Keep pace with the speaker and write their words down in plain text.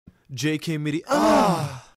JK Media.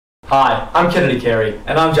 Hi, I'm Kennedy Carey.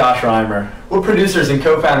 And I'm Josh Reimer. We're producers and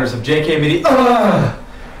co-founders of JK Media.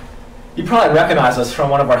 You probably recognize us from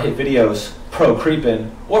one of our hit videos, Pro Creepin',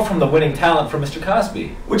 or from the winning talent from Mr.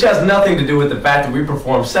 Cosby. Which has nothing to do with the fact that we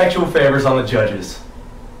perform sexual favors on the judges.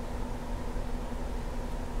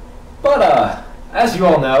 But, as you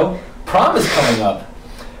all know, prom is coming up.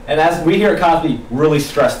 And as we here at Cosby really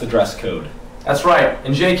stress the dress code. That's right,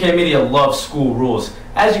 and JK Media loves school rules,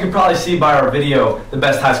 as you can probably see by our video, The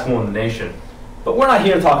Best High School in the Nation. But we're not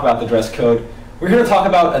here to talk about the dress code. We're here to talk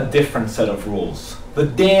about a different set of rules. The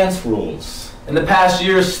dance rules. In the past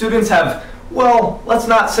years, students have, well, let's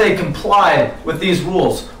not say complied with these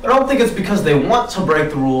rules. I don't think it's because they want to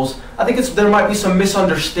break the rules. I think there might be some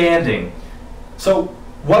misunderstanding. So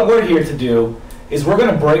what we're here to do is we're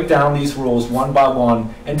going to break down these rules one by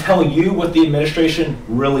one and tell you what the administration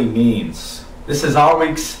really means. This is our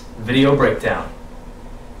week's video breakdown.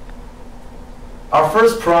 Our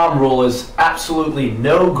first prom rule is absolutely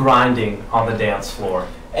no grinding on the dance floor.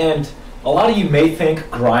 And a lot of you may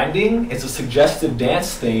think grinding is a suggestive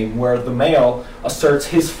dance theme where the male asserts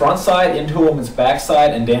his front side into a woman's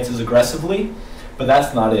backside and dances aggressively, but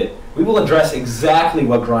that's not it. We will address exactly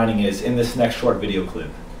what grinding is in this next short video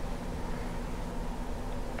clip.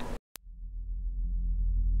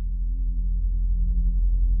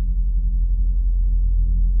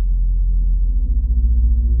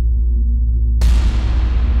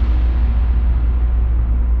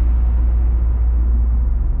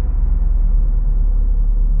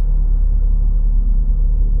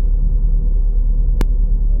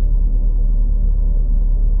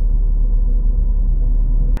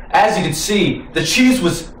 As you can see, the cheese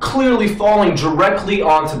was clearly falling directly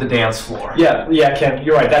onto the dance floor. Yeah, Ken,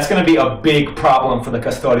 you're right. That's going to be a big problem for the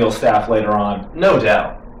custodial staff later on. No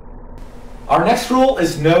doubt. Our next rule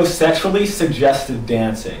is no sexually suggestive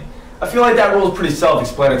dancing. I feel like that rule is pretty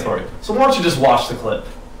self-explanatory, so why don't you just watch the clip?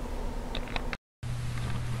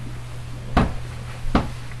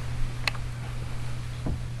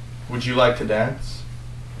 Would you like to dance?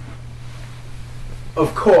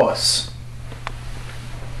 Of course.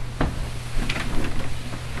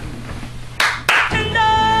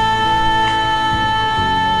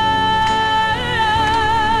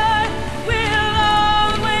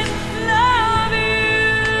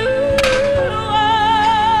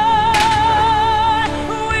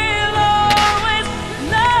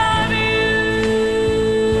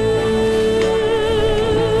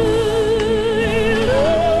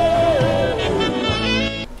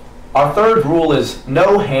 Our third rule is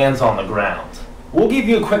no hands on the ground. We'll give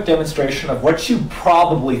you a quick demonstration of what you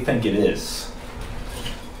probably think it is.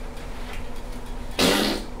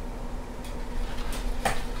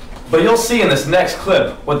 But you'll see in this next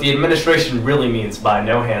clip what the administration really means by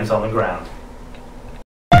no hands on the ground.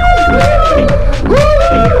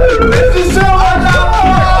 This is so much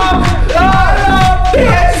fun!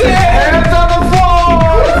 Hands on the floor!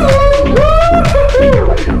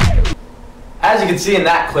 As you can see in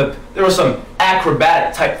that clip, there were some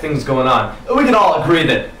acrobatic type things going on. And we can all agree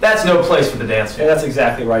that that's no place for the dance floor. Yeah, that's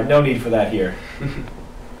exactly right. No need for that here.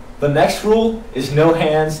 The next rule is no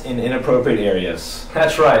hands in inappropriate areas.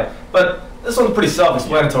 That's right. But this one's pretty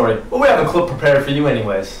self-explanatory. But we have a clip prepared for you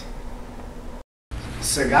anyways.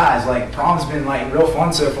 So guys, like, prom's been like real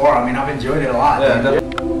fun so far. I mean, I've enjoyed it a lot. Yeah,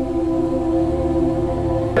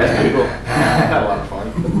 That's pretty cool. I had a lot of fun.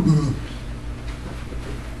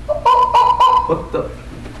 What the?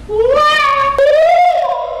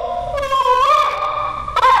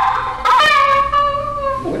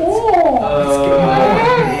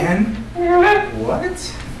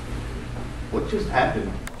 What just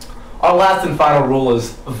happened? Our last and final rule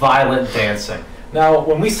is violent dancing. Now,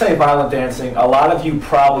 when we say violent dancing, a lot of you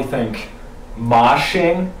probably think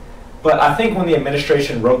moshing, but I think when the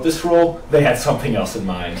administration wrote this rule, they had something else in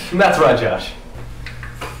mind. That's right, Josh.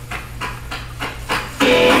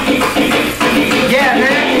 Yeah,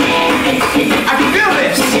 man. I can feel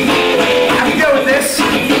this. I can go with this.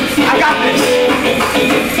 I got this.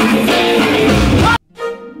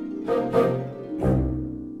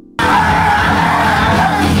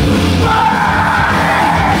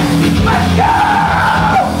 Let's go!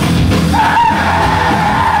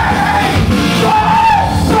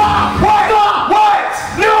 What?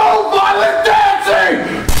 No violent dancing!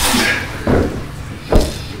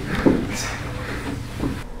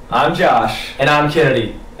 I'm Josh. And I'm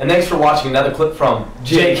Kennedy. And thanks for watching another clip from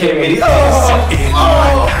JK Media.